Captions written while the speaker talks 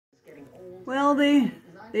Well, they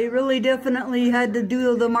really definitely had to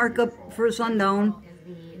do the markup for sundown.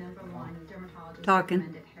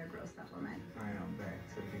 Talking.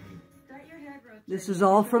 This is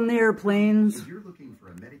all from the airplanes.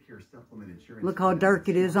 Look how dark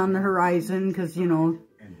it is on the horizon, because, you know,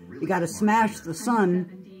 you got to smash the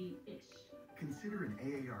sun.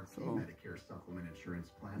 So,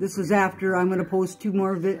 this is after. I'm going to post two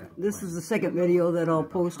more. This is the second video that I'll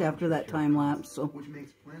post after that time lapse. So,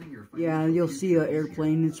 yeah, you'll see an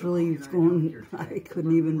airplane. It's going. I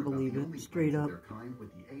couldn't even believe it. Straight up.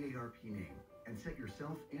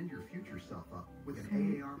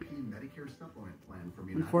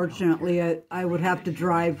 Unfortunately, I would have to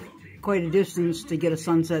drive quite a distance to get a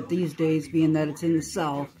sunset these days, being that it's in the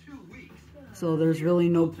south. So there's really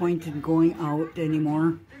no point in going out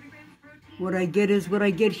anymore. What I get is what I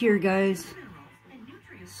get here, guys.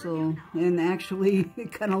 So, and actually,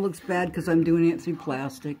 it kind of looks bad because I'm doing it through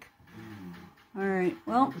plastic. Alright,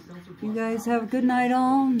 well, you guys have a good night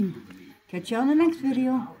all. And catch you on the next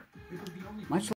video. Much love.